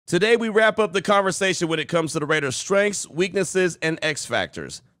Today, we wrap up the conversation when it comes to the Raiders' strengths, weaknesses, and X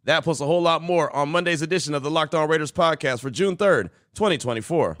factors. That plus a whole lot more on Monday's edition of the Locked On Raiders podcast for June 3rd,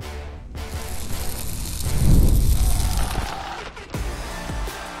 2024.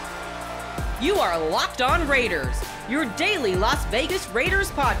 You are Locked On Raiders, your daily Las Vegas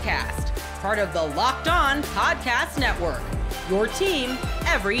Raiders podcast, part of the Locked On Podcast Network, your team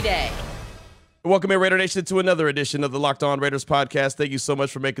every day. Welcome in, Raider Nation, to another edition of the Locked On Raiders podcast. Thank you so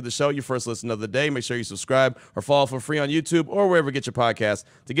much for making the show your first listen of the day. Make sure you subscribe or follow for free on YouTube or wherever you get your podcasts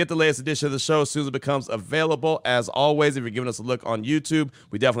to get the latest edition of the show as soon as it becomes available. As always, if you're giving us a look on YouTube,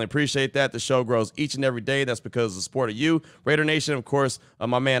 we definitely appreciate that. The show grows each and every day. That's because of the support of you, Raider Nation. Of course,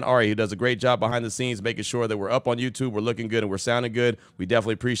 my man Ari, who does a great job behind the scenes, making sure that we're up on YouTube, we're looking good, and we're sounding good. We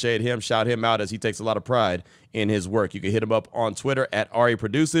definitely appreciate him. Shout him out as he takes a lot of pride in his work. You can hit him up on Twitter at Ari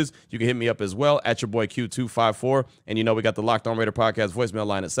Produces. You can hit me up as well at your boy Q254. And you know we got the Locked On Raider podcast voicemail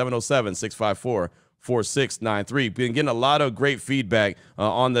line at 707-654-4693. Been getting a lot of great feedback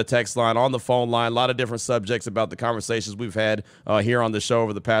on the text line, on the phone line, a lot of different subjects about the conversations we've had here on the show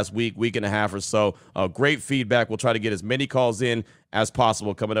over the past week and a half or so. Great feedback. We'll try to get as many calls in as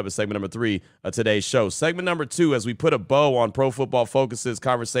possible coming up in segment number 3 of today's show. Segment number 2, as we put a bow on Pro Football Focus's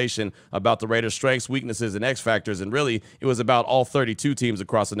conversation about the Raiders' strengths, weaknesses, and X factors. And really, it was about all 32 teams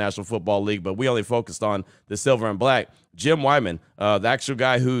across the National Football League, but we only focused on the silver and black. Jim Wyman, the actual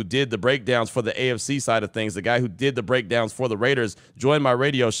guy who did the breakdowns for the AFC side of things, the guy who did the breakdowns for the Raiders, joined my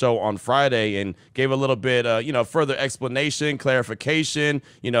radio show on Friday and gave a little bit, further explanation, clarification,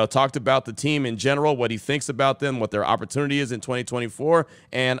 talked about the team in general, what he thinks about them, what their opportunity is in 2024.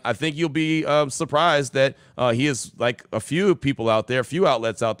 And I think you'll be surprised that he is like a few people out there, a few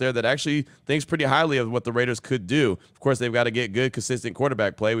outlets out there that actually thinks pretty highly of what the Raiders could do. Of course, they've got to get good, consistent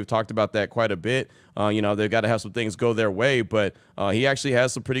quarterback play. We've talked about that quite a bit. They've got to have some things go their way, but he actually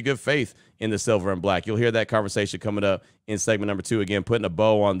has some pretty good faith in the silver and black. You'll hear that conversation coming up in segment number 2. Again, putting a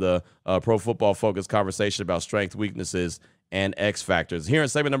bow on the Pro Football Focus conversation about strength, weaknesses, and X factors. Here in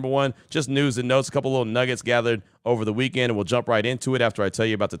segment number 1, just news and notes, a couple little nuggets gathered over the weekend, and we'll jump right into it after I tell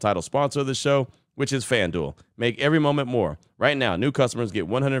you about the title sponsor of the show, which is FanDuel. Make every moment more. Right now, new customers get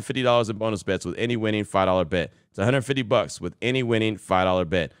 $150 in bonus bets with any winning $5 bet. It's $150 with any winning $5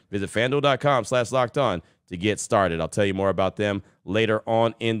 bet. Visit FanDuel.com/lockedon to get started. I'll tell you more about them later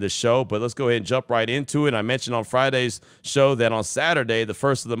on in the show, but let's go ahead and jump right into it. I mentioned on Friday's show that on Saturday, the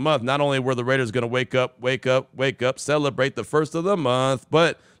first of the month, not only were the Raiders going to wake up, celebrate the first of the month,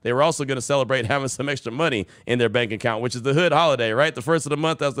 but they were also going to celebrate having some extra money in their bank account, which is the hood holiday, right? The first of the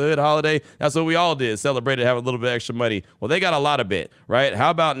month, that's the hood holiday. That's what we all did, celebrated having a little bit extra money. Well, they got a lot of it, right? How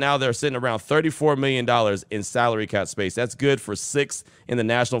about now they're sitting around $34 million in salary cap space? That's good for 6th in the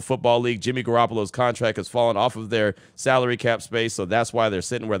National Football League. Jimmy Garoppolo's contract has fallen off of their salary cap space, so that's why they're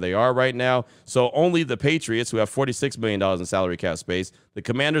sitting where they are right now. So only the Patriots, who have $46 million in salary cap space, the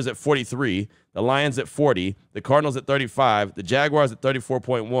Commanders at 43, the Lions at 40, the Cardinals at 35, the Jaguars at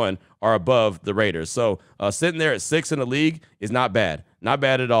 34.1 are above the Raiders. So sitting there at 6th in the league is not bad. Not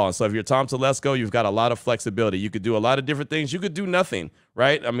bad at all. And so if you're Tom Telesco, you've got a lot of flexibility. You could do a lot of different things. You could do nothing,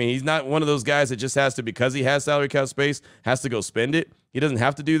 right? I mean, he's not one of those guys that just has to, because he has salary cap space, has to go spend it. He doesn't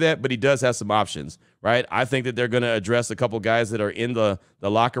have to do that, but he does have some options, right? I think that they're going to address a couple guys that are in the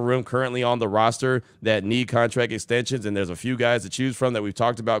locker room currently on the roster that need contract extensions, and there's a few guys to choose from that we've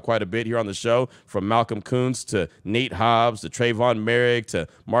talked about quite a bit here on the show, from Malcolm Kuntz to Nate Hobbs to Trayvon Merrick to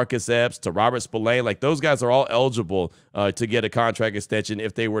Marcus Epps to Robert Spillane. Like, those guys are all eligible to get a contract extension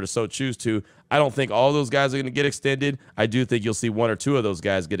if they were to so choose to. I don't think all those guys are going to get extended. I do think you'll see 1 or 2 of those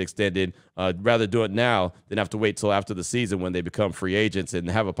guys get extended. Rather do it now than have to wait till after the season when they become free agents and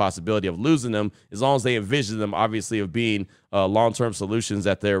have a possibility of losing them, as long as they envision them, obviously, of being long-term solutions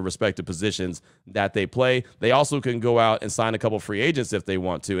at their respective positions that they play. They also can go out and sign a couple free agents if they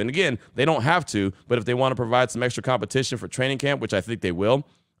want to. And again, they don't have to, but if they want to provide some extra competition for training camp, which I think they will,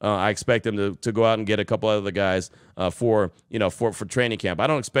 I expect them to go out and get a couple other guys for training camp. I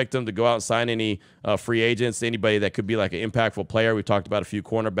don't expect them to go out and sign any free agents, anybody that could be like an impactful player. We talked about a few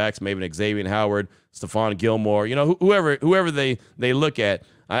cornerbacks, maybe an Xavier Howard, Stephon Gilmore, whoever they look at.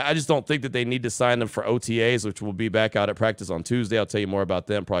 I just don't think that they need to sign them for OTAs, which will be back out at practice on Tuesday. I'll tell you more about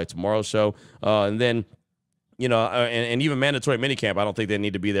them probably tomorrow's show. And then, and even mandatory minicamp, I don't think they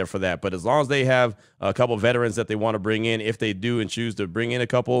need to be there for that. But as long as they have a couple veterans that they want to bring in, if they do and choose to bring in a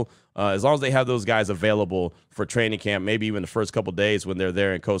couple, as long as they have those guys available for training camp, maybe even the first couple days when they're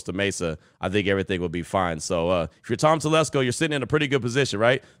there in Costa Mesa, I think everything will be fine. So if you're Tom Telesco, you're sitting in a pretty good position,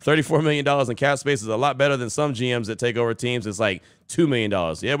 right? $34 million in cap space is a lot better than some GMs that take over teams. It's like $2 million.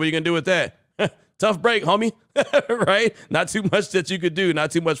 Yeah, what are you going to do with that? tough break, homie, right? Not too much that you could do,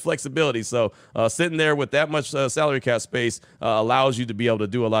 not too much flexibility. So sitting there with that much salary cap space allows you to be able to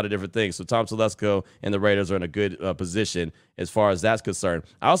do a lot of different things. So Tom Telesco and the Raiders are in a good position as far as that's concerned.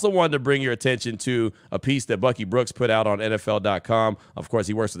 I also wanted to bring your attention to a piece that Bucky Brooks put out on NFL.com. Of course,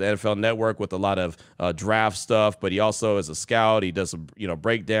 he works with the NFL Network with a lot of draft stuff, but he also is a scout. He does some,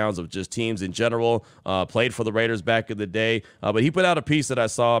 breakdowns of just teams in general, played for the Raiders back in the day. But he put out a piece that I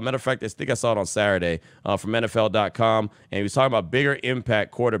saw. Matter of fact, I think I saw it on Saturday from NFL.com, and he was talking about bigger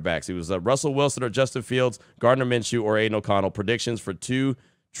impact quarterbacks. It was Russell Wilson or Justin Fields, Gardner Minshew or Aiden O'Connell, predictions for 2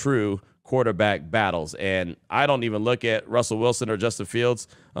 true quarterback battles. And I don't even look at Russell Wilson or Justin Fields.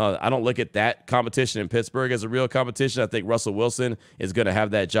 I don't look at that competition in Pittsburgh as a real competition. I think Russell Wilson is going to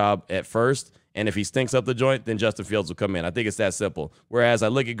have that job at first. And if he stinks up the joint, then Justin Fields will come in. I think it's that simple. Whereas I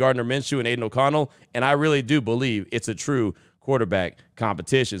look at Gardner Minshew and Aiden O'Connell, and I really do believe it's a true quarterback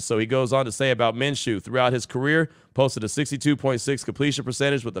competition. So he goes on to say about Minshew, throughout his career, posted a 62.6 completion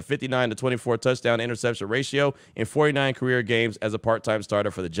percentage with a 59 to 24 touchdown interception ratio in 49 career games as a part-time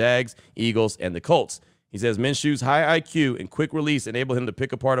starter for the Jags, Eagles, and the Colts. He says Minshew's high IQ and quick release enable him to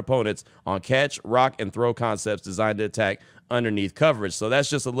pick apart opponents on catch, rock, and throw concepts designed to attack underneath coverage. So that's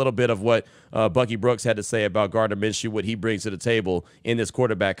just a little bit of what Bucky Brooks had to say about Gardner Minshew, what he brings to the table in this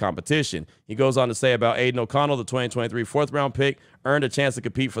quarterback competition. He goes on to say about Aiden O'Connell, the 2023 fourth-round pick, earned a chance to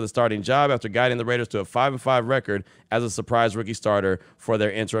compete for the starting job after guiding the Raiders to a 5-5 record as a surprise rookie starter for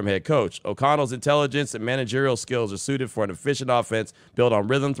their interim head coach. O'Connell's intelligence and managerial skills are suited for an efficient offense built on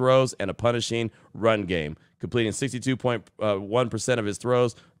rhythm throws and a punishing run game, completing 62.1% of his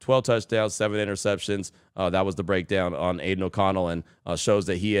throws, 12 touchdowns, 7 interceptions. That was the breakdown on Aiden O'Connell, and shows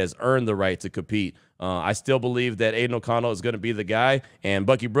that he has earned the right to compete. I still believe that Aiden O'Connell is going to be the guy, and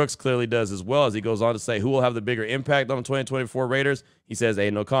Bucky Brooks clearly does as well, as he goes on to say who will have the bigger impact on the 2024 Raiders. He says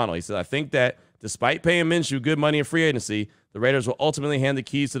Aiden O'Connell. He said, I think that despite paying Minshew good money in free agency, the Raiders will ultimately hand the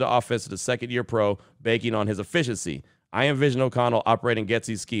keys to the offense to the second-year pro, banking on his efficiency. I envision O'Connell operating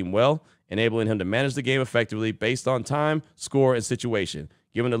Getsy's scheme well, enabling him to manage the game effectively based on time, score, and situation.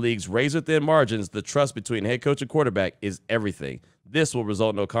 Given the league's razor-thin margins, the trust between head coach and quarterback is everything. This will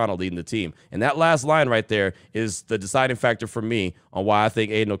result in O'Connell leading the team. And that last line right there is the deciding factor for me on why I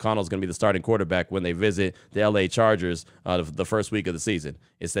think Aiden O'Connell is going to be the starting quarterback when they visit the L.A. Chargers the first week of the season.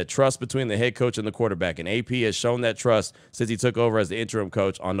 It's that trust between the head coach and the quarterback. And AP has shown that trust since he took over as the interim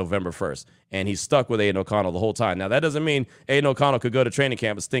coach on November 1st. And he's stuck with Aiden O'Connell the whole time. Now, that doesn't mean Aiden O'Connell could go to training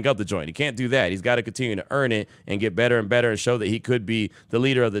camp and stink up the joint. He can't do that. He's got to continue to earn it and get better and better and show that he could be the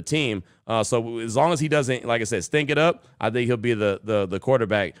leader of the team. So as long as he doesn't, like I said, stink it up, I think he'll be the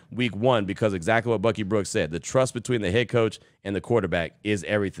quarterback week 1, because exactly what Bucky Brooks said. The trust between the head coach and the quarterback is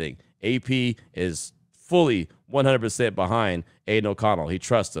everything. AP is fully 100% behind Aiden O'Connell. He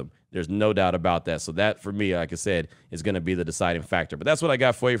trusts him. There's no doubt about that. So that, for me, like I said, is going to be the deciding factor. But that's what I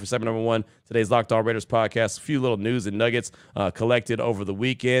got for you for segment number 1, today's Locked On Raiders podcast. A few little news and nuggets collected over the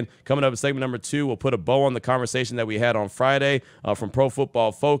weekend. Coming up in segment number 2, we'll put a bow on the conversation that we had on Friday from Pro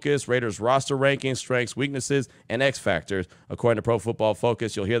Football Focus, Raiders roster rankings, strengths, weaknesses, and X factors. According to Pro Football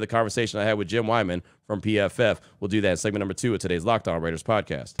Focus, you'll hear the conversation I had with Jim Wyman from PFF. We'll do that in segment number 2 of today's Locked On Raiders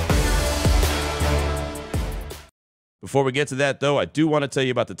podcast. Before we get to that, though, I do want to tell you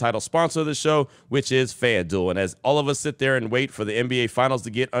about the title sponsor of the show, which is FanDuel. And as all of us sit there and wait for the NBA Finals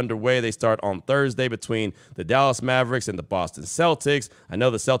to get underway, they start on Thursday between the Dallas Mavericks and the Boston Celtics. I know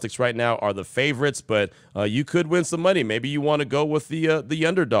the Celtics right now are the favorites, but you could win some money. Maybe you want to go with the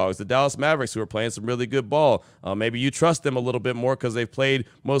underdogs, the Dallas Mavericks, who are playing some really good ball. Maybe you trust them a little bit more because they've played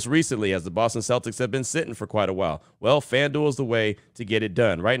most recently, as the Boston Celtics have been sitting for quite a while. Well, FanDuel is the way to get it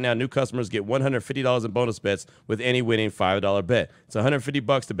done. Right now, new customers get $150 in bonus bets with any winning $5 bet. It's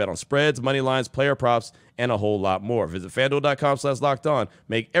 $150 to bet on spreads, money lines, player props, and a whole lot more. Visit FanDuel.com/lockedon.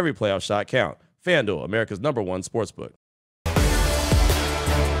 Make every playoff shot count. FanDuel, America's #1 sportsbook.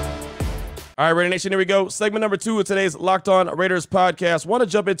 All right, Raider Nation, here we go. Segment number 2 of today's Locked On Raiders podcast. Want to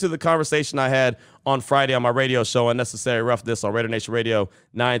jump into the conversation I had on Friday on my radio show, Unnecessary Roughness, on Raider Nation Radio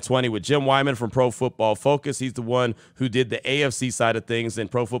 920 with Jim Wyman from Pro Football Focus. He's the one who did the AFC side of things in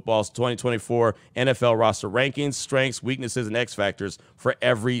Pro Football's 2024 NFL roster rankings, strengths, weaknesses, and X factors for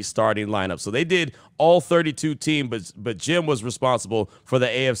every starting lineup. So they did all 32 teams, but Jim was responsible for the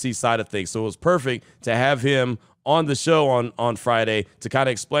AFC side of things. So it was perfect to have him on the show on Friday to kind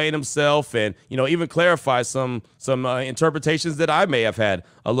of explain himself and, even clarify some interpretations that I may have had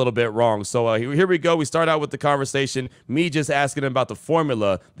a little bit wrong. So here we go. We start out with the conversation, me just asking him about the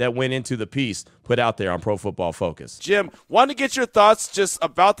formula that went into the piece put out there on Pro Football Focus. Jim, wanted to get your thoughts just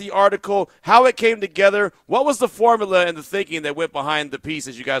about the article, how it came together. What was the formula and the thinking that went behind the piece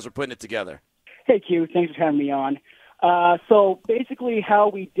as you guys were putting it together? Hey, Q. Thanks for having me on. So basically how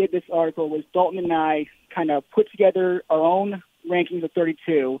we did this article was Dalton and I kind of put together our own rankings of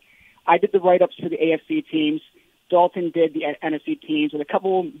 32. I did the write-ups for the AFC teams. Dalton did the NFC teams with a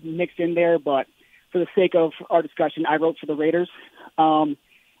couple mixed in there, but for the sake of our discussion, I wrote for the Raiders. And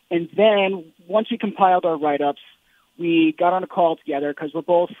then once we compiled our write-ups, we got on a call together because we're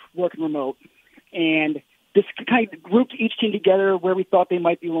both working remote. And this kind of grouped each team together where we thought they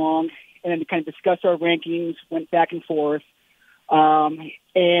might belong, and then kind of discussed our rankings, went back and forth.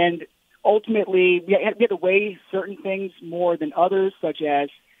 And ultimately, we had to weigh certain things more than others, such as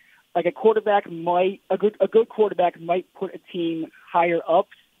like a good quarterback might put a team higher up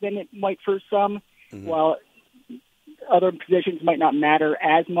than it might for some, while other positions might not matter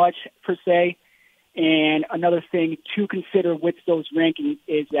as much per se. And another thing to consider with those rankings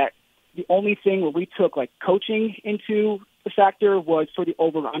is that the only thing where we took like coaching into the factor was for the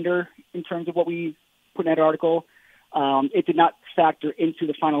over-under in terms of what we put in that article. It did not factor into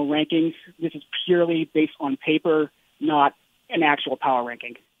the final rankings. This is purely based on paper, not an actual power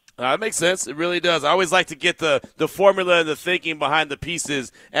ranking. That makes sense. It really does. I always like to get the formula and the thinking behind the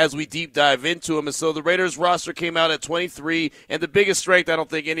pieces as we deep dive into them. And so the Raiders roster came out at 23, and the biggest strength I don't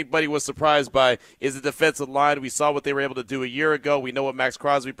think anybody was surprised by is the defensive line. We saw what they were able to do a year ago. We know what Max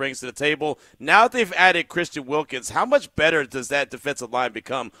Crosby brings to the table. Now that they've added Christian Wilkins, how much better does that defensive line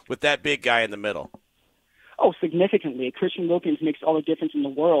become with that big guy in the middle? Oh, significantly. Christian Wilkins makes all the difference in the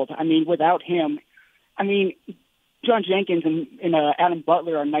world. I mean, without him, John Jenkins and Adam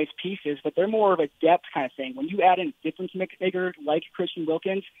Butler are nice pieces, but they're more of a depth kind of thing. When you add in a difference maker like Christian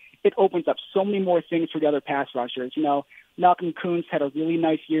Wilkins, it opens up so many more things for the other pass rushers. You know, Malcolm Kuntz had a really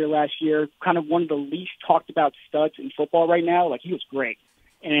nice year last year, kind of one of the least talked about studs in football right now. Like, he was great.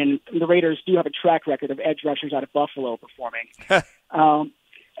 And the Raiders do have a track record of edge rushers out of Buffalo performing.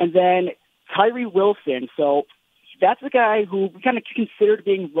 And then Tyree Wilson. So that's the guy who we kind of considered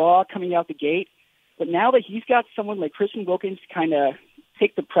being raw coming out the gate. But now that he's got someone like Christian Wilkins to kind of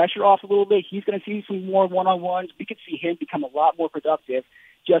take the pressure off a little bit, he's going to see some more one-on-ones. We could see him become a lot more productive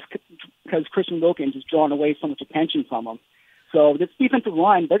just because Christian Wilkins is drawing away so much attention from him. So this defensive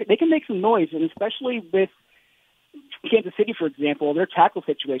line, they can make some noise, and especially with Kansas City, for example, their tackle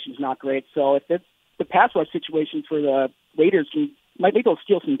situation is not great. So if the pass rush situation for the Raiders might be able to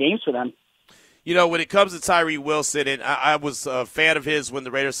steal some games for them. You know, when it comes to Tyree Wilson, and I was a fan of his when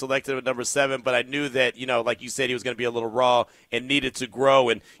the Raiders selected him at number 7, but I knew that, you know, like you said, he was going to be a little raw and needed to grow.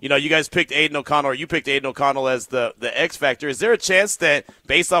 And, you know, you guys picked Aiden O'Connell, or you picked Aiden O'Connell as the X factor. Is there a chance that,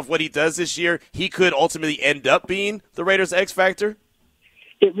 based off what he does this year, he could ultimately end up being the Raiders' X factor?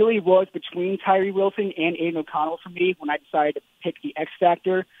 It really was between Tyree Wilson and Aiden O'Connell for me when I decided to pick the X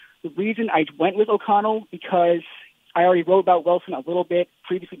factor. The reason I went with O'Connell because I already wrote about Wilson a little bit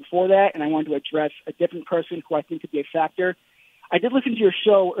previously before that, and I wanted to address a different person who I think could be a factor. I did listen to your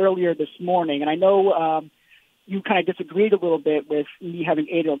show earlier this morning, and I know you kind of disagreed a little bit with me having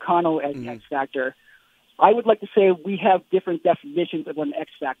Aiden O'Connell as the X factor. I would like to say we have different definitions of what an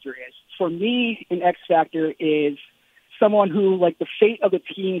X factor is. For me, an X factor is someone who, like, the fate of the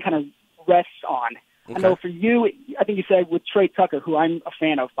team kind of rests on. Okay. I know for you, I think you said with Trey Tucker, who I'm a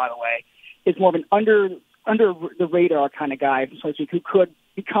fan of, by the way, is more of an under the radar kind of guy, so to speak, who could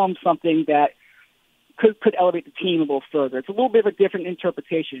become something that could elevate the team a little further. It's a little bit of a different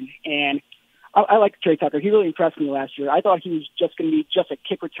interpretation, and I like Trey Tucker. He really impressed me last year. I thought he was just going to be just a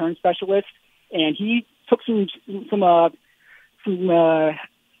kick return specialist, and he took some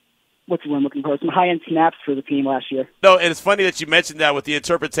what's the one I'm looking for? Some high-end snaps for the team last year. No, and it's funny that you mentioned that with the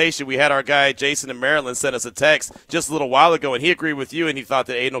interpretation. We had our guy Jason in Maryland send us a text just a little while ago, and he agreed with you, and he thought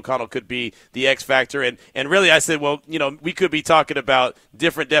that Aiden O'Connell could be the X factor. And really, I said, well, you know, we could be talking about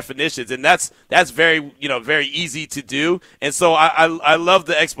different definitions, and that's very, you know, very easy to do. And so I love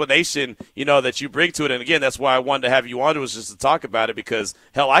the explanation, you know, that you bring to it. And again, that's why I wanted to have you on, was just to talk about it, because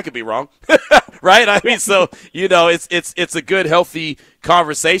hell, I could be wrong, right? I mean, so you know, it's a good, healthy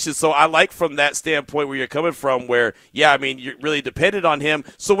conversation. So I like from that standpoint where you're coming from, where, yeah, I mean, you're really dependent on him.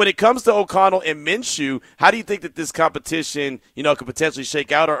 So when it comes to O'Connell and Minshew, how do you think that this competition, you know, could potentially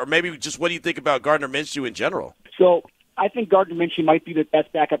shake out? Or maybe just what do you think about Gardner Minshew in general? So I think Gardner Minshew might be the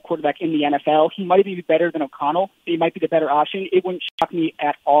best backup quarterback in the NFL. He might be better than O'Connell. He might be the better option. It wouldn't shock me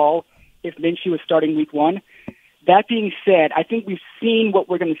at all if Minshew was starting week 1. That being said, I think we've seen what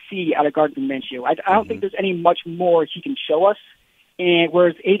we're going to see out of Gardner Minshew. I don't think there's any much more he can show us. And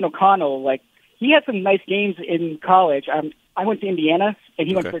whereas Aiden O'Connell, like, he had some nice games in college. I went to Indiana, and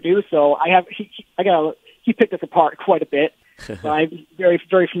he went to Purdue, so he picked us apart quite a bit. So I'm very,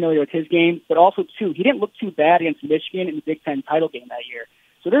 very familiar with his game. But also, too, he didn't look too bad against Michigan in the Big Ten title game that year.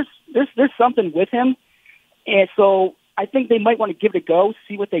 So there's something with him. And so I think they might want to give it a go,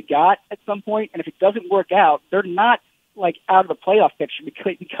 see what they got at some point. And if it doesn't work out, they're not like out of the playoff picture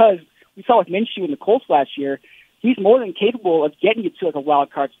because we saw with Minshew in the Colts last year, he's more than capable of getting you to like a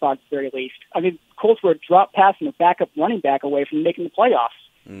wild card spot at the very least. I mean, Colts were a drop pass and a backup running back away from making the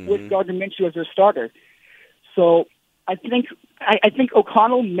playoffs with Gardner Minshew as their starter. So I think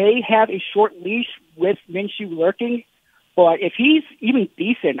O'Connell may have a short leash with Minshew lurking, but if he's even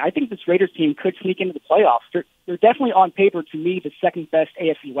decent, I think this Raiders team could sneak into the playoffs. They're definitely on paper, to me, the second best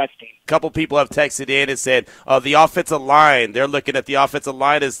AFC West team. A couple people have texted in and said the offensive line, they're looking at the offensive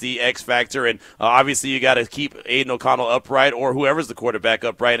line as the X factor, and obviously you got to keep Aiden O'Connell upright or whoever's the quarterback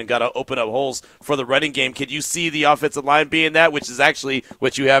upright and got to open up holes for the running game. Could you see the offensive line being that, which is actually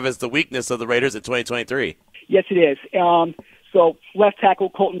what you have as the weakness of the Raiders in 2023? Yes, it is. So left tackle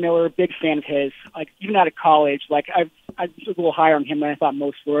Colton Miller, big fan of his. Like even out of college, like I was a little higher on him than I thought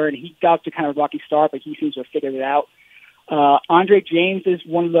most were, and he got to kind of a rocky start, but he seems to have figured it out. Andre James is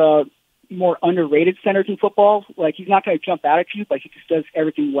one of the more underrated centers in football. Like he's not going to jump out at you, but he just does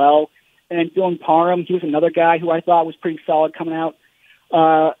everything well. And then Dylan Parham, he was another guy who I thought was pretty solid coming out.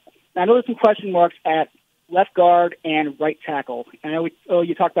 I know there's some question marks at left guard and right tackle. And I know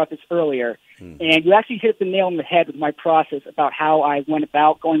you talked about this earlier. And you actually hit the nail on the head with my process about how I went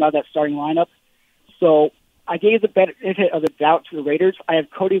about going out of that starting lineup. So I gave the benefit of the doubt to the Raiders. I have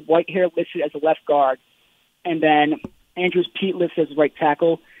Cody Whitehair listed as a left guard, and then Andrews Pete listed as right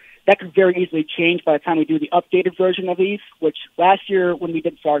tackle. That could very easily change by the time we do the updated version of these, which last year when we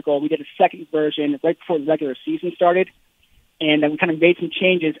did this article, we did a second version right before the regular season started, and then we kind of made some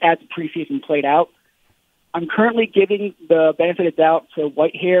changes as the preseason played out. I'm currently giving the benefit of doubt to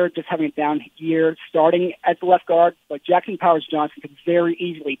Whitehair, just having a down year, starting as the left guard, but Jackson Powers-Johnson could very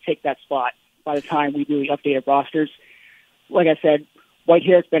easily take that spot by the time we do the updated rosters. Like I said,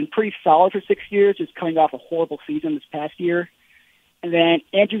 Whitehair's been pretty solid for 6 years, just coming off a horrible season this past year. And then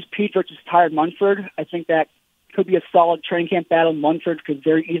Andrews Pete versus Tyron Munford, I think that could be a solid training camp battle. Munford could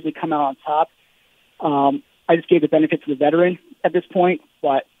very easily come out on top. I just gave the benefit to the veteran at this point,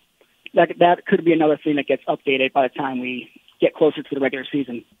 but that could be another thing that gets updated by the time we get closer to the regular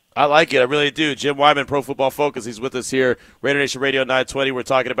season. I like it. I really do. Jim Wyman, Pro Football Focus. He's with us here. Raider Nation Radio 920. We're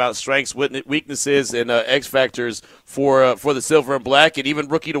talking about strengths, weaknesses, and X factors for the Silver and Black, and even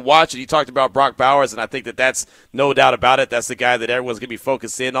rookie to watch. And you talked about Brock Bowers, and I think that's no doubt about it. That's the guy that everyone's going to be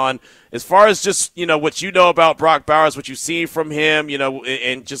focused in on. As far as just, what you know about Brock Bowers, what you've seen from him,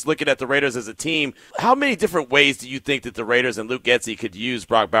 and just looking at the Raiders as a team, how many different ways do you think that the Raiders and Luke Getsy could use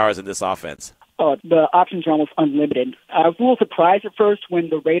Brock Bowers in this offense? The options are almost unlimited. I was a little surprised at first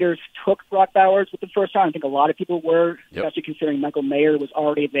when the Raiders took Brock Bowers with the first round. I think a lot of people were, especially considering Michael Mayer was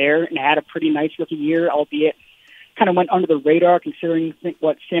already there and had a pretty nice rookie year, albeit kind of went under the radar considering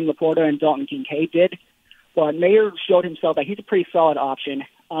what Sam Laporta and Dalton Kincaid did. But Mayer showed himself that he's a pretty solid option.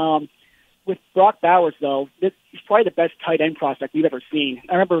 With Brock Bowers, though, he's probably the best tight end prospect we've ever seen.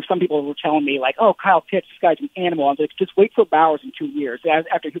 I remember some people were telling me, like, oh, Kyle Pitts, this guy's an animal. I was like, just wait for Bowers in 2 years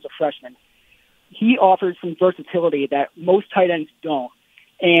after he was a freshman. He offers some versatility that most tight ends don't.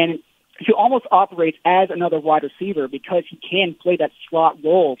 And he almost operates as another wide receiver because he can play that slot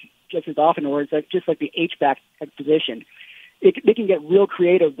role just as often, or it's just like the H-back position. They can get real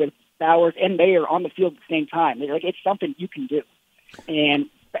creative with Bowers and Mayer on the field at the same time. It's something you can do. And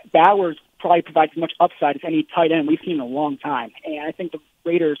Bowers probably provides as much upside as any tight end we've seen in a long time. And I think the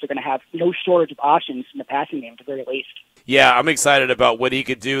Raiders are going to have no shortage of options in the passing game at the very least. Yeah, I'm excited about what he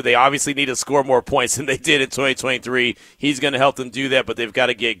could do. They obviously need to score more points than they did in 2023. He's going to help them do that, but they've got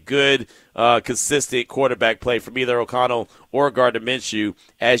to get good, consistent quarterback play from either O'Connell or Gardner Minshew,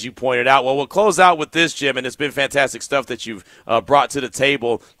 as you pointed out. Well, we'll close out with this, Jim, and it's been fantastic stuff that you've brought to the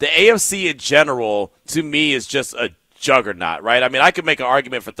table. The AFC in general, to me, is just a juggernaut, right? I mean, I could make an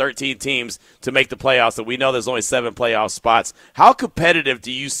argument for 13 teams to make the playoffs, and we know there's only 7 playoff spots. How competitive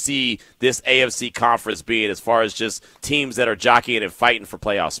do you see this AFC conference being as far as just teams that are jockeying and fighting for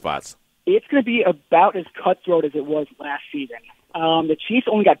playoff spots? It's going to be about as cutthroat as it was last season. The Chiefs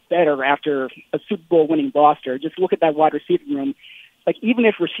only got better after a Super Bowl winning roster. Just look at that wide receiving room. Like, even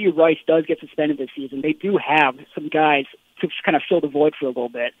if Rashee Rice does get suspended this season, they do have some guys to kind of fill the void for a little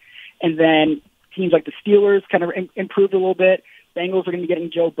bit. And then teams like the Steelers kind of improved a little bit. Bengals are going to be getting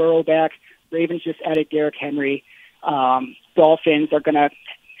Joe Burrow back. Ravens just added Derrick Henry. Dolphins are going to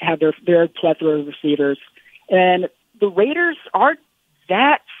have their plethora of receivers. And the Raiders aren't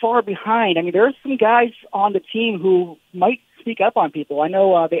that far behind. I mean, there are some guys on the team who might speak up on people. I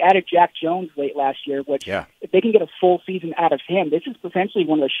know they added Jack Jones late last year, which if they can get a full season out of him, this is potentially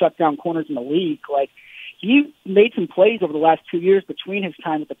one of the shutdown corners in the league. Like, he made some plays over the last 2 years between his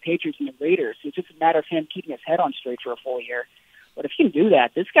time with the Patriots and the Raiders. It's just a matter of him keeping his head on straight for a full year. But if he can do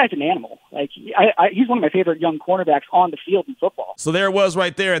that, this guy's an animal. Like he's one of my favorite young cornerbacks on the field in football. So there it was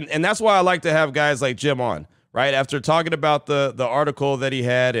right there, and that's why I like to have guys like Jim on. Right after talking about the article that he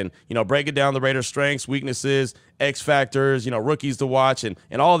had and, breaking down the Raiders' strengths, weaknesses, X factors, rookies to watch and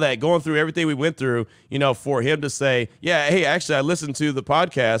all that, going through everything we went through, for him to say, yeah, hey, actually, I listened to the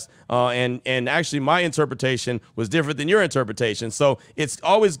podcast and actually my interpretation was different than your interpretation. So it's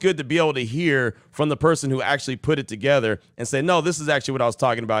always good to be able to hear from the person who actually put it together and say, no, this is actually what I was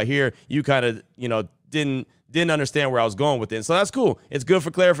talking about here. You kind of, didn't understand where I was going with it. So that's cool. It's good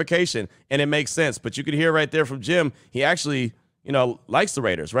for clarification, and it makes sense. But you can hear right there from Jim, he actually, likes the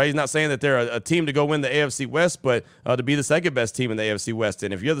Raiders, right? He's not saying that they're a team to go win the AFC West, but to be the second best team in the AFC West.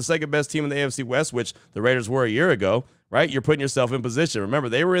 And if you're the second best team in the AFC West, which the Raiders were a year ago, right, you're putting yourself in position. Remember,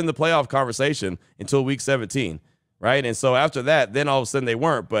 they were in the playoff conversation until week 17, right? And so after that, then all of a sudden they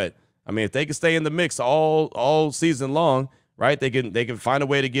weren't. But, I mean, if they can stay in the mix all season long, right, they can find a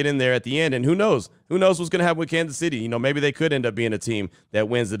way to get in there at the end. And who knows? Who knows what's going to happen with Kansas City? Maybe they could end up being a team that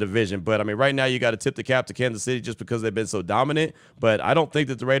wins the division. But, I mean, right now you got to tip the cap to Kansas City just because they've been so dominant. But I don't think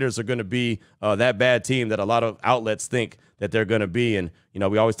that the Raiders are going to be that bad team that a lot of outlets think that they're going to be. And,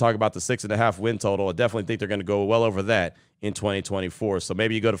 we always talk about the 6.5 win total. I definitely think they're going to go well over that in 2024. So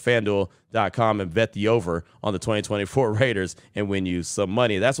maybe you go to FanDuel.com and bet the over on the 2024 Raiders and win you some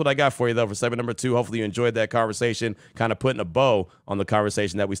money. That's what I got for you, though, for segment number 2. Hopefully you enjoyed that conversation, kind of putting a bow on the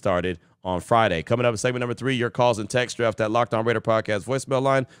conversation that we started on Friday. Coming up in segment number 3, your calls and text draft that Locked On Raider podcast voicemail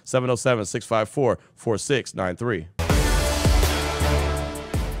line, 707-654-4693.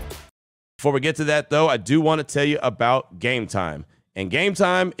 Before we get to that, though, I do want to tell you about Game Time. And Game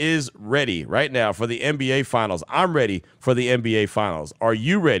Time is ready right now for the NBA Finals. I'm ready for the NBA Finals. Are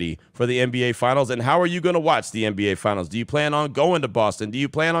you ready for the NBA Finals? And how are you going to watch the NBA Finals? Do you plan on going to Boston? Do you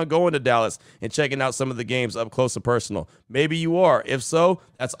plan on going to Dallas and checking out some of the games up close and personal? Maybe you are. If so,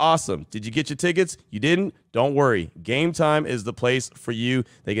 that's awesome. Did you get your tickets? You didn't? Don't worry. Game Time is the place for you.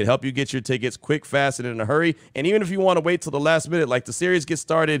 They can help you get your tickets quick, fast, and in a hurry. And even if you want to wait till the last minute, like the series gets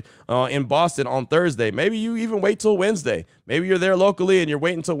started in Boston on Thursday, maybe you even wait till Wednesday. Maybe you're there locally and you're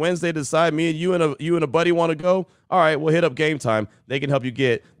waiting until Wednesday to decide you and a buddy want to go. All right, we'll hit up Game Time. They can help you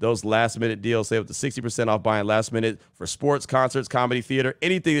get those last-minute deals. Save up to 60% off buying last minute for sports, concerts, comedy, theater,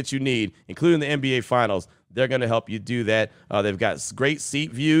 anything that you need, including the NBA Finals. They're going to help you do that. They've got great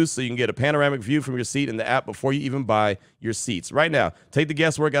seat views, so you can get a panoramic view from your seat in the app before you even buy your seats. Right now, take the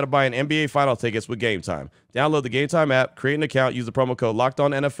guesswork out of buying NBA Final tickets with Game Time. Download the Game Time app, create an account, use the promo code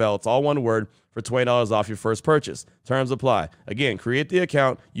LOCKEDONNFL. It's all one word for $20 off your first purchase. Terms apply. Again, create the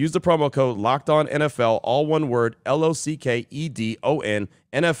account, use the promo code LOCKEDONNFL, all one word, LOCKEDON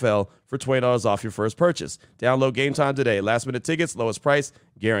NFL for $20 off your first purchase. Download Game Time today. Last minute tickets, lowest price,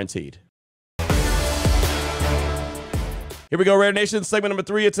 guaranteed. Here we go, Raider Nation. Segment number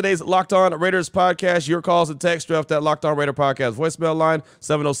 3 of today's Locked On Raiders podcast. Your calls and text draft that Locked On Raider podcast voicemail line,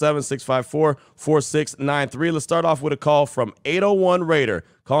 707-654-4693. Let's start off with a call from 801 Raider,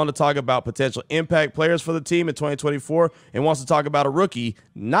 calling to talk about potential impact players for the team in 2024 and wants to talk about a rookie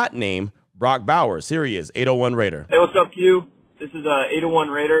not named Brock Bowers. Here he is, 801 Raider. Hey, what's up, Q? This is 801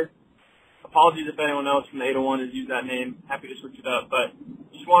 Raider. Apologies if anyone else from the 801 has used that name. Happy to switch it up. But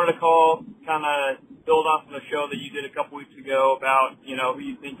just wanted to call, kind of build off of a show that you did a couple weeks ago about, who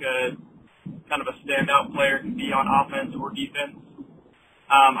you think kind of a standout player can be on offense or defense.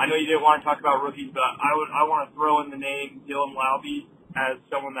 I know you didn't want to talk about rookies, but I want to throw in the name Dylan Laube as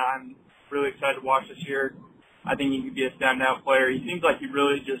someone that I'm really excited to watch this year. I think he could be a standout player. He seems like he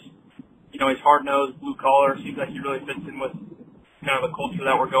really just, he's hard-nosed, blue-collar. Seems like he really fits in with kind of the culture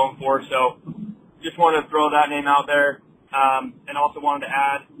that we're going for. So just wanted to throw that name out there. And also wanted to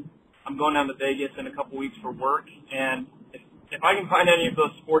add, I'm going down to Vegas in a couple weeks for work, and if I can find any of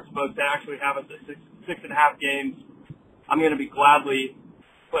those sports books that actually have us at 6.5 games, I'm going to be gladly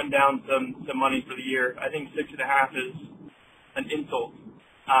putting down some money for the year. I think 6.5 is an insult,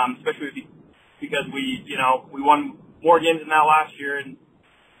 especially because we won more games than that last year, and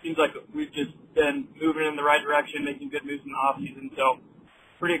it seems like we've just been moving in the right direction, making good moves in the offseason. So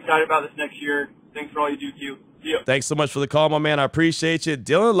pretty excited about this next year. Thanks for all you do, Q. Yeah. Thanks so much for the call, my man. I appreciate you.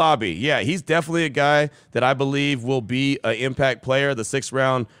 Dylan Laube, yeah, he's definitely a guy that I believe will be an impact player, the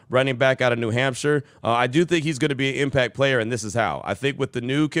 6th-round running back out of New Hampshire. I do think he's going to be an impact player, and this is how. I think with the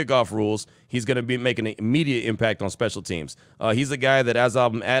new kickoff rules, he's going to be making an immediate impact on special teams. He's a guy that as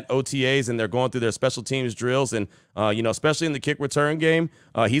I'm at OTAs and they're going through their special teams drills and, especially in the kick return game,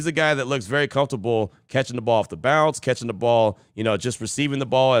 he's a guy that looks very comfortable catching the ball off the bounce, catching the ball, just receiving the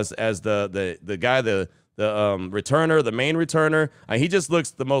ball as the guy, the returner, the main returner. He just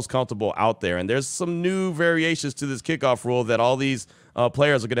looks the most comfortable out there. And there's some new variations to this kickoff rule that all these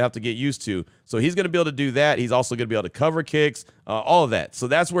players are going to have to get used to. So he's going to be able to do that. He's also going to be able to cover kicks, all of that. So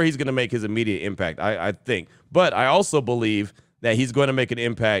that's where he's going to make his immediate impact, I think. But I also believe that he's going to make an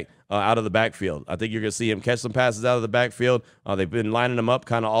impact out of the backfield. I think you're going to see him catch some passes out of the backfield. They've been lining him up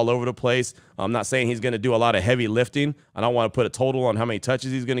kind of all over the place. I'm not saying he's going to do a lot of heavy lifting. I don't want to put a total on how many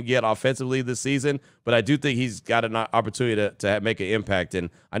touches he's going to get offensively this season, but I do think he's got an opportunity to make an impact.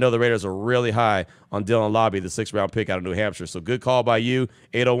 And I know the Raiders are really high on Dylan Lobby, the 6th-round pick out of New Hampshire. So good call by you,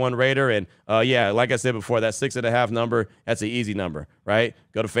 801 Raider. And, yeah, like I said before, that 6.5 number, that's an easy number, right?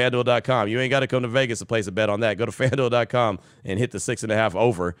 Go to FanDuel.com. You ain't got to come to Vegas to place a bet on that. Go to FanDuel.com and hit the 6.5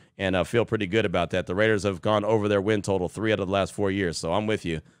 over and feel pretty good about that. The Raiders have gone over their win total 3 out of the last 4 years, so I'm with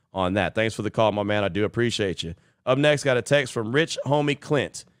you on that. Thanks for the call, my man. I do appreciate you. Up next, got a text from Rich Homie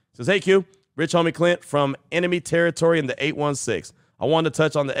Clint. Says, hey, Q, Rich Homie Clint from enemy territory in the 816. I wanted to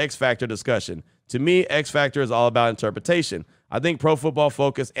touch on the X Factor discussion. To me, X Factor is all about interpretation. I think Pro Football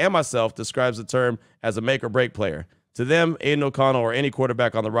Focus and myself describes the term as a make or break player. To them, Aiden O'Connell or any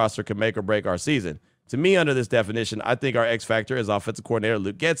quarterback on the roster can make or break our season. To me, under this definition, I think our X factor is offensive coordinator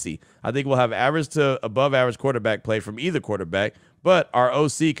Luke Getsy. I think we'll have average to above average quarterback play from either quarterback, but our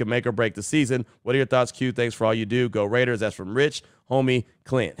OC can make or break the season. What are your thoughts, Q? Thanks for all you do. Go Raiders. That's from Rich Homie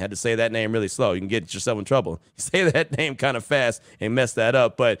Clint. Had to say that name really slow. You can get yourself in trouble. You say that name kind of fast and mess that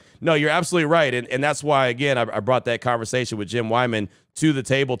up. But no, you're absolutely right. And that's why, again, I brought that conversation with Jim Wyman to the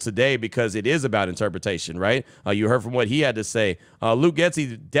table today, because it is about interpretation, right? You heard from what he had to say. Luke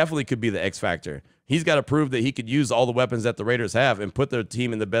Getsy definitely could be the X factor. He's got to prove that he could use all the weapons that the Raiders have and put their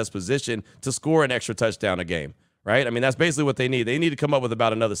team in the best position to score an extra touchdown a game, right? I mean, that's basically what they need. They need to come up with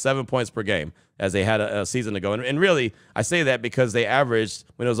about another 7 points per game as they had a season ago. And really, I say that because they averaged,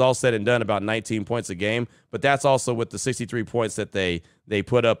 when it was all said and done, about 19 points a game. But that's also with the 63 points that they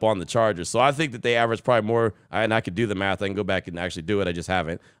put up on the Chargers. So I think that they average probably more, and I could do the math. I can go back and actually do it. I just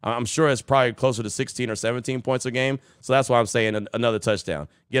haven't. I'm sure it's probably closer to 16 or 17 points a game. So that's why I'm saying another touchdown.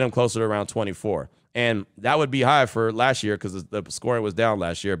 Get them closer to around 24. And that would be high for last year because the scoring was down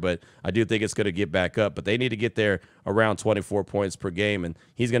last year, but I do think it's going to get back up. But they need to get there around 24 points per game, and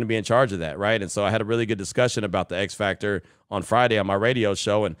he's going to be in charge of that, right? And so I had a really good discussion about the X Factor on Friday on my radio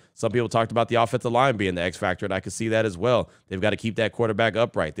show, and some people talked about the offensive line being the X Factor, and I could see that as well. They've got to keep that quarterback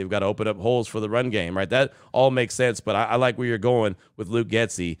upright. They've got to open up holes for the run game, right? That all makes sense, but I like where you're going with Luke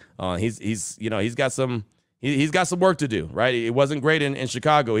Getsy. He's got some – He's got some work to do, right? It wasn't great in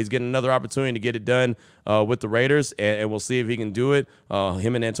Chicago. He's getting another opportunity to get it done with the Raiders, and we'll see if he can do it.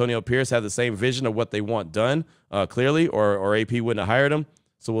 Him and Antonio Pierce have the same vision of what they want done, clearly, or AP wouldn't have hired him.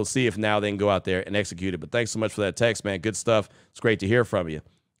 So we'll see if now they can go out there and execute it. But thanks so much for that text, man. Good stuff. It's great to hear from you.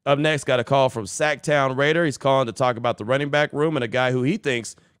 Up next, got a call from Sacktown Raider. He's calling to talk about the running back room and a guy who he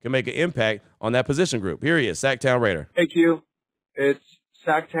thinks can make an impact on that position group. Here he is, Sacktown Raider. Hey, Q. It's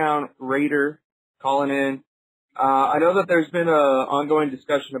Sacktown Raider calling in. I know that there's been an ongoing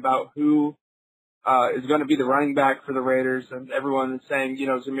discussion about who is going to be the running back for the Raiders, and everyone is saying,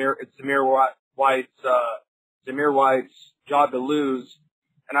 it's Zamir White's job to lose.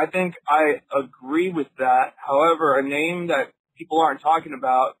 And I think I agree with that. However, a name that people aren't talking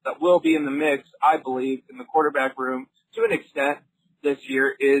about that will be in the mix, I believe, in the quarterback room to an extent this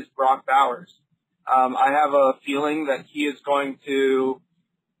year is Brock Bowers. I have a feeling that he is going to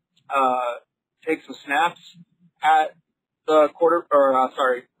take some snaps at the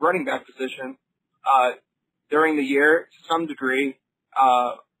running back position during the year to some degree,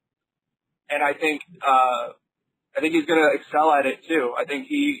 and I think he's going to excel at it too. I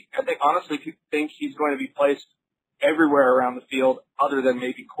honestly think he's going to be placed everywhere around the field, other than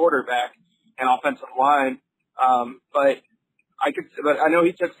maybe quarterback and offensive line. But I know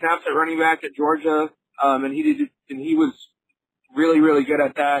he took snaps at running back at Georgia, and he was really, really good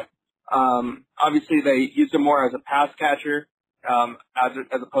at that. Obviously they used him more as a pass catcher,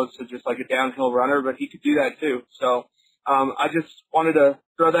 as opposed to just like a downhill runner, but he could do that too. So, I just wanted to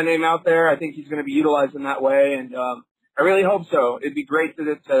throw that name out there. I think he's going to be utilized in that way, and, I really hope so. It'd be great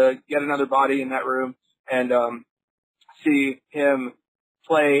to get another body in that room and, see him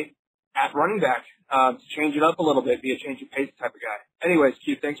play at running back, to change it up a little bit, be a change of pace type of guy. Anyways,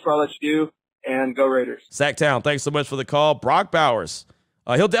 Q, thanks for all that you do, and go Raiders. Sacktown, thanks so much for the call. Brock Bowers.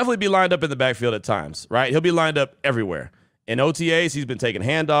 He'll definitely be lined up in the backfield at times, right? He'll be lined up everywhere. In OTAs, he's been taking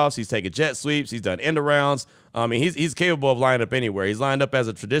handoffs. He's taken jet sweeps. He's done end arounds. I mean, he's capable of lining up anywhere. He's lined up as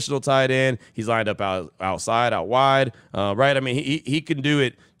a traditional tight end. He's lined up outside, out wide, right? I mean, he can do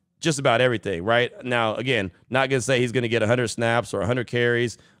it just about everything, right? Now, again, not going to say he's going to get 100 snaps or 100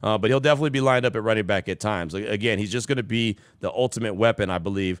 carries, but he'll definitely be lined up at running back at times. Again, he's just going to be the ultimate weapon, I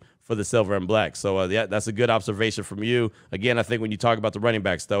believe, for the Silver and Black. So that's a good observation from you. Again, I think when you talk about the running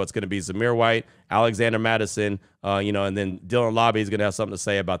backs, though, it's going to be Zamir White, Alexander Madison, and then Dylan Lobby is going to have something to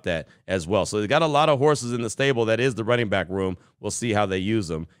say about that as well. So they got a lot of horses in the stable. That is the running back room. We'll see how they use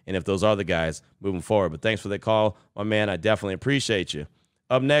them and if those are the guys moving forward. But thanks for the call, my man. I definitely appreciate you.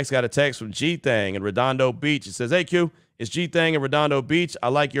 Up next, got a text from G-Thang in Redondo Beach. It says, hey, Q, it's G-Thang in Redondo Beach. I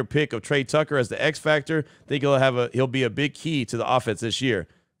like your pick of Trey Tucker as the X factor. Think he'll be a big key to the offense this year.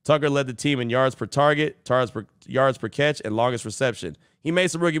 Tucker led the team in yards per target, yards per catch, and longest reception. He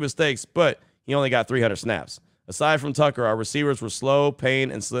made some rookie mistakes, but he only got 300 snaps. Aside from Tucker, our receivers were slow,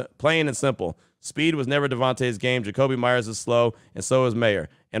 plain and simple. Speed was never Devontae's game. Jacoby Myers is slow, and so is Mayer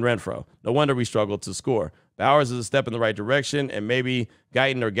and Renfro. No wonder we struggled to score. Bowers is a step in the right direction, and maybe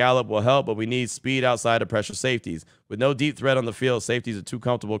Guyton or Gallup will help, but we need speed outside of pressure safeties. With no deep threat on the field, safeties are too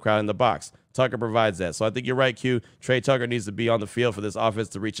comfortable crowding the box. Tucker provides that. So I think you're right, Q. Trey Tucker needs to be on the field for this offense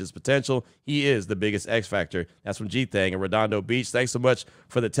to reach its potential. He is the biggest X factor. That's from G-Thang in Redondo Beach. Thanks so much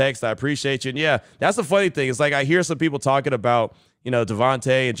for the text. I appreciate you. And, yeah, that's the funny thing. It's like I hear some people talking about,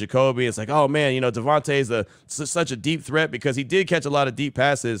 Devontae and Jacoby. It's like, oh, man, Devontae's such a deep threat because he did catch a lot of deep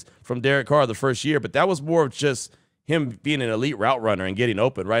passes from Derek Carr the first year, but that was more of just him being an elite route runner and getting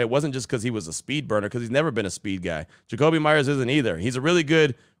open, right? It wasn't just because he was a speed burner, because he's never been a speed guy. Jacoby Myers isn't either. He's a really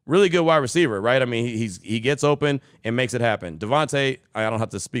good wide receiver, right? I mean, he gets open and makes it happen. Devontae, I don't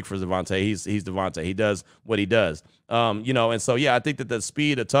have to speak for Devontae. He's Devontae. He does what he does. And so, yeah, I think that the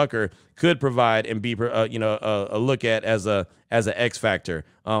speed of Tucker could provide and be, a look at as an X factor.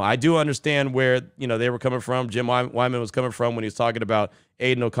 I do understand where, they were coming from. Jim Wyman was coming from when he was talking about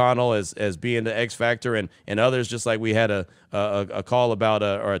Aiden O'Connell as being the X factor and others, just like we had a call about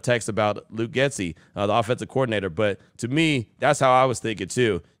or a text about Luke Getsy, the offensive coordinator. But to me, that's how I was thinking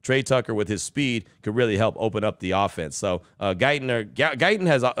too. Trey Tucker with his speed could really help open up the offense. So Guyton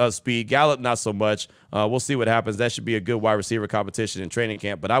has speed, Gallup not so much. We'll see what happens. That should be a good wide receiver competition in training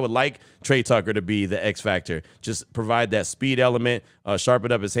camp. But I would like Trey Tucker to be the X factor. Just provide that speed element,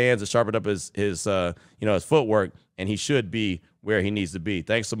 sharpen up his hands, and sharpen up his footwork, and he should be where he needs to be.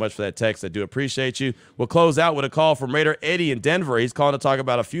 Thanks so much for that text. I do appreciate you. We'll close out with a call from Raider Eddie in Denver. He's calling to talk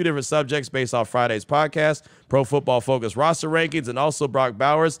about a few different subjects based off Friday's podcast, Pro Football Focus roster rankings, and also Brock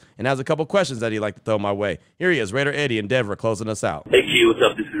Bowers, and has a couple questions that he'd like to throw my way. Here he is, Raider Eddie in Denver, closing us out. Hey, Q, what's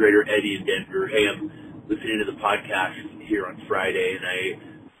up? This is Raider Eddie in Denver. Hey, I'm listening to the podcast here on Friday, and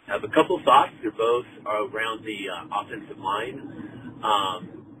I have a couple thoughts. They're both around the offensive line.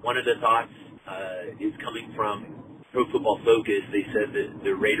 One of the thoughts is coming from Pro Football Focus. They said that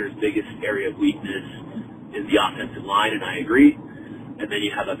the Raiders' biggest area of weakness is the offensive line, and I agree. And then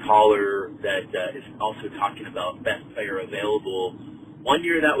you have a caller that is also talking about best player available. One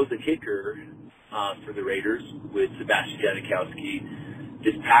year that was a kicker for the Raiders with Sebastian Janikowski.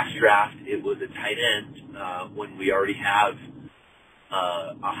 This past draft, it was a tight end when we already have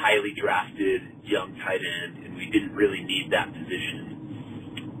a highly drafted young tight end, and we didn't really need that position.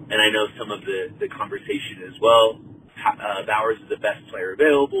 And I know some of the conversation as well. Bowers is the best player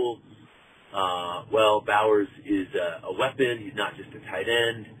available. Well, Bowers is a weapon. He's not just a tight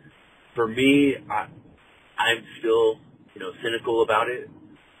end. For me, I'm still, cynical about it.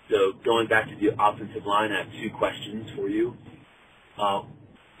 So going back to the offensive line, I have two questions for you.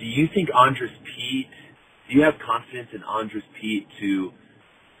 Do you think do you have confidence in Andres Pete to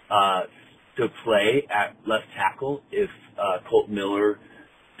play at left tackle if Colton Miller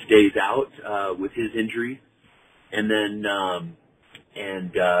stays out with his injury? And then,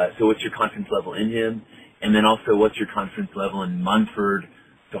 so what's your confidence level in him? And then also, what's your confidence level in Munford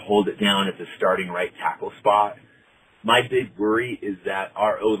to hold it down at the starting right tackle spot? My big worry is that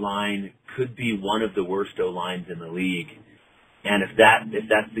our O-line could be one of the worst O-lines in the league. And if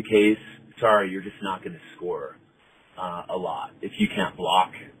that's the case, sorry, you're just not going to score a lot. If you can't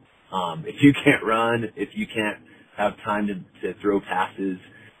block, if you can't run, if you can't have time to throw passes.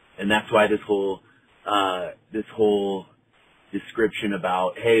 And that's why this whole description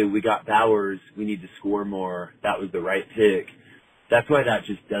about, hey, we got Bowers, we need to score more, that was the right pick. That's why that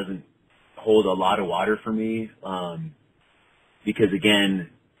just doesn't hold a lot of water for me. Because again,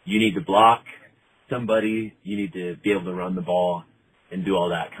 you need to block somebody, you need to be able to run the ball and do all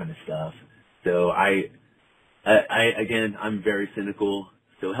that kind of stuff. So again, I'm very cynical.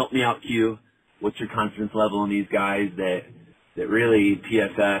 So help me out, Q. What's your confidence level in these guys that really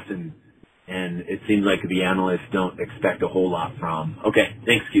PFF and it seems like the analysts don't expect a whole lot from? Okay,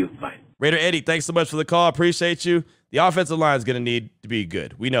 thanks, Q. Bye. Raider Eddie, thanks so much for the call. I appreciate you. The offensive line is going to need to be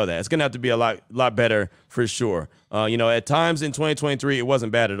good. We know that. It's going to have to be a lot better for sure. At times in 2023, it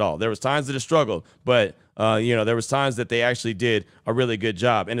wasn't bad at all. There was times that it struggled, but there was times that they actually did a really good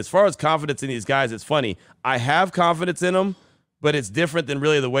job. And as far as confidence in these guys, it's funny. I have confidence in them, but it's different than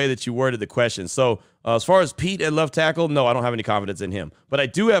really the way that you worded the question. So as far as Pete at left tackle, no, I don't have any confidence in him. But I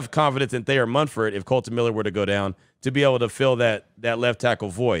do have confidence in Thayer Munford if Colton Miller were to go down to be able to fill that left tackle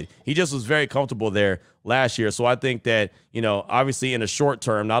void. He just was very comfortable there last year. So I think that, obviously in a short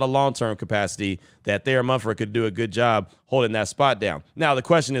term, not a long-term capacity, that Thayer Munford could do a good job holding that spot down. Now, the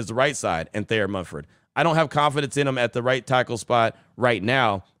question is the right side and Thayer Munford. I don't have confidence in him at the right tackle spot right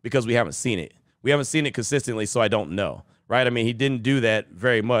now because we haven't seen it. We haven't seen it consistently, so I don't know. Right? I mean, he didn't do that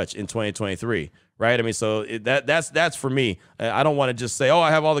very much in 2023, right? I mean, so that's for me. I don't want to just say, oh,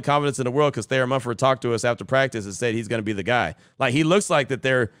 I have all the confidence in the world because Thayer Munford talked to us after practice and said he's going to be the guy. Like, he looks like that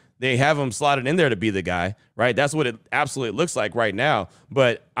they have him slotted in there to be the guy, right? That's what it absolutely looks like right now,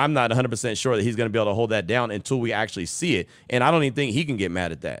 but I'm not 100% sure that he's going to be able to hold that down until we actually see it, and I don't even think he can get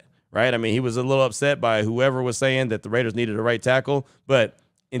mad at that, right? I mean, he was a little upset by whoever was saying that the Raiders needed a right tackle, but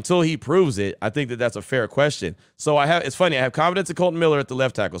until he proves it, I think that that's a fair question. So it's funny. I have confidence in Colton Miller at the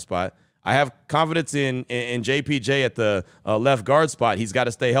left tackle spot. I have confidence in JPJ at the left guard spot. He's got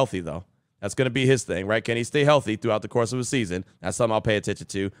to stay healthy, though. That's going to be his thing, right? Can he stay healthy throughout the course of a season? That's something I'll pay attention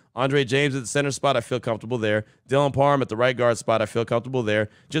to. Andre James at the center spot, I feel comfortable there. Dylan Parham at the right guard spot, I feel comfortable there.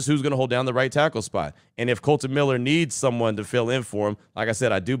 Just who's going to hold down the right tackle spot. And if Colton Miller needs someone to fill in for him, like I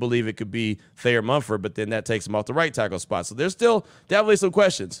said, I do believe it could be Thayer Munford, but then that takes him off the right tackle spot. So there's still definitely some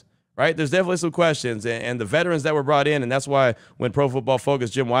questions. Right? There's definitely some questions, and the veterans that were brought in, and that's why when Pro Football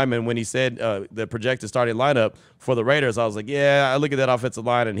Focus, Jim Wyman, when he said the projected starting lineup for the Raiders, I was like, yeah, I look at that offensive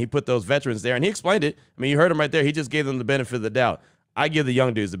line, and he put those veterans there, and he explained it. I mean, you heard him right there. He just gave them the benefit of the doubt. I give the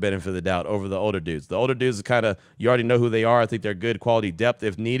young dudes the benefit of the doubt over the older dudes. The older dudes are kind of, you already know who they are. I think they're good quality depth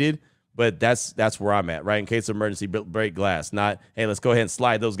if needed, but that's where I'm at, right? In case of emergency, break glass. Not, hey, let's go ahead and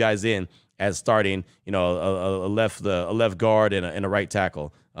slide those guys in as starting, a left guard and a right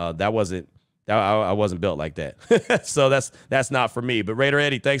tackle. I wasn't built like that. So that's not for me. But Raider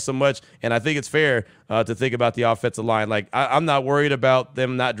Eddie, thanks so much. And I think it's fair to think about the offensive line. Like, I'm not worried about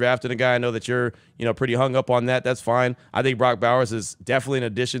them not drafting a guy. I know that you're, pretty hung up on that. That's fine. I think Brock Bowers is definitely an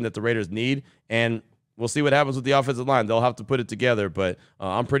addition that the Raiders need. And we'll see what happens with the offensive line. They'll have to put it together. But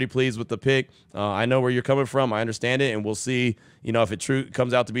I'm pretty pleased with the pick. I know where you're coming from. I understand it. And we'll see, if it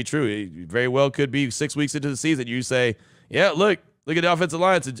comes out to be true. It very well could be 6 weeks into the season. You say, yeah, look at the offensive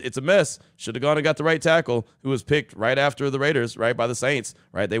line. It's a mess. Should have gone and got the right tackle who was picked right after the Raiders, right, by the Saints,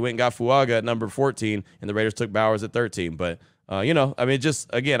 right? They went and got Fuaga at number 14, and the Raiders took Bowers at 13. But, just,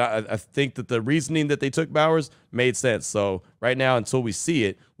 again, I think that the reasoning that they took Bowers made sense. So right now, until we see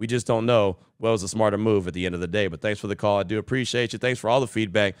it, we just don't know what was a smarter move at the end of the day. But thanks for the call. I do appreciate you. Thanks for all the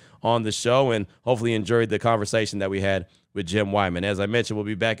feedback on the show, and hopefully you enjoyed the conversation that we had with Jim Wyman. As I mentioned, we'll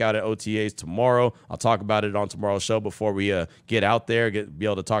be back out at OTAs tomorrow. I'll talk about it on tomorrow's show before we get out there, be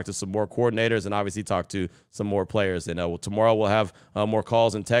able to talk to some more coordinators and obviously talk to some more players. And tomorrow we'll have more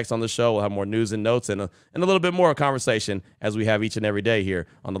calls and texts on the show. We'll have more news and notes and a little bit more conversation as we have each and every day here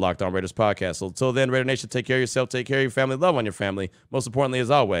on the Locked On Raiders podcast. So until then, Raider Nation, take care of yourself, take care of your family, love on your family. Most importantly, as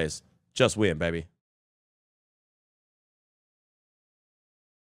always, just win, baby.